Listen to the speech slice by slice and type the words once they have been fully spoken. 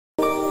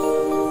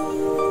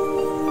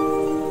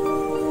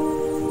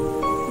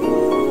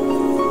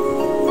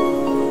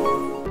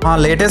మా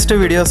latest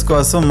videos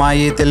కోసం మా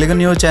ఈ తెలుగు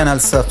న్యూస్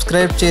ఛానల్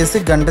సబ్స్క్రైబ్ చేసి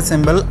గంట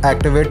సింబల్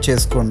యాక్టివేట్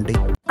చేసుకోండి.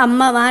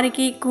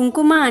 అమ్మవారికి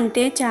కుంకుమ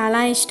అంటే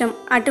చాలా ఇష్టం.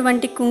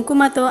 అటువంటి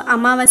కుంకుమతో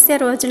అమావాస్య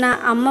రోజున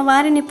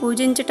అమ్మవారిని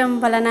పూజించటం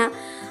వలన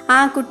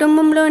ఆ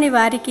కుటుంబంలోని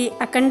వారికి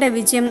అఖండ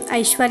విజయం,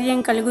 ఐశ్వర్యం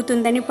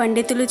కలుగుతుందని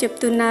పండితులు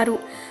చెప్తున్నారు.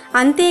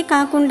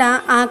 అంతేకాకుండా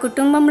ఆ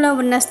కుటుంబంలో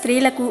ఉన్న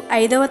స్త్రీలకు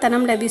 5వ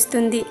తనం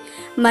లభిస్తుంది.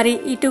 మరి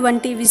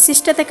ఇటువంటి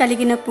విశిష్టత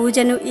కలిగిన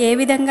పూజను ఏ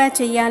విధంగా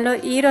చేయాలో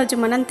ఈరోజు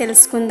మనం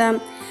తెలుసుకుందాం.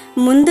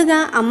 ముందుగా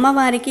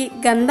అమ్మవారికి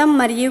గంధం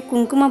మరియు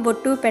కుంకుమ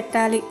బొట్టు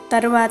పెట్టాలి.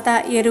 తరువాత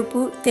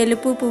ఎరుపు,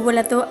 తెలుపు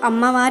పువ్వులతో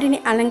అమ్మవారిని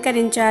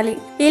అలంకరించాలి.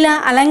 ఇలా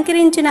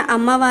అలంకరించిన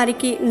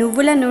అమ్మవారికి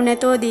నువ్వుల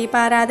నూనెతో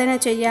దీపారాధన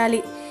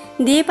చేయాలి.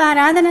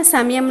 దీపారాధన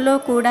సమయంలో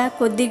కూడా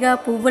కొద్దిగా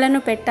పువ్వులను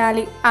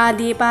పెట్టాలి. ఆ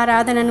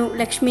దీపారాధనను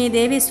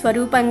లక్ష్మీదేవి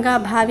స్వరూపంగా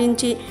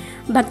భావించి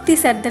భక్తి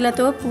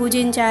శ్రద్ధలతో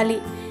పూజించాలి.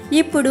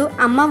 ఇప్పుడు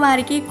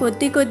అమ్మవారికి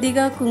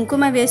కొద్దిగా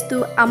కుంకుమ వేస్తూ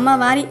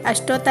అమ్మవారి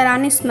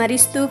అష్టోత్తరాన్ని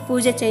స్మరిస్తూ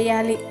పూజ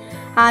చేయాలి.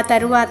 ఆ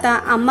తరువాత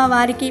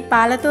అమ్మవారికి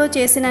పాలతో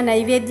చేసిన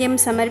నైవేద్యం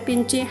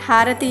సమర్పించి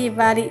హారతి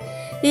ఇవ్వాలి.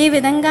 ఈ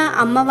విధంగా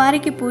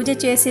అమ్మవారికి పూజ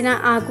చేసిన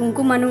ఆ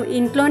కుంకుమను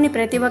ఇంట్లోని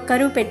ప్రతి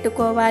ఒక్కరూ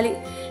పెట్టుకోవాలి.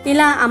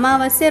 ఇలా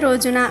అమావాస్య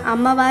రోజున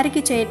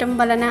అమ్మవారికి చేయటం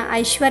వలన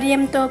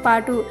ఐశ్వర్యంతో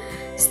పాటు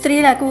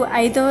స్త్రీలకు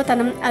 5వ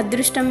తనం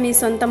అదృష్టం మీ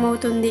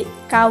సొంతమవుతుంది.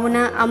 కావున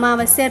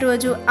అమావాస్య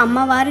రోజు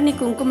అమ్మవారిని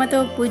కుంకుమతో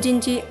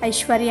పూజించి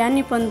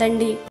ఐశ్వర్యాన్ని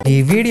పొందండి. ఈ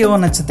వీడియో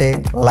నచ్చితే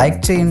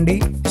లైక్ చేయండి,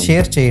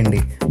 షేర్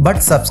చేయండి,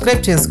 బట్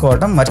సబ్స్క్రైబ్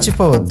చేసుకోవడం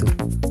మర్చిపోవద్దు.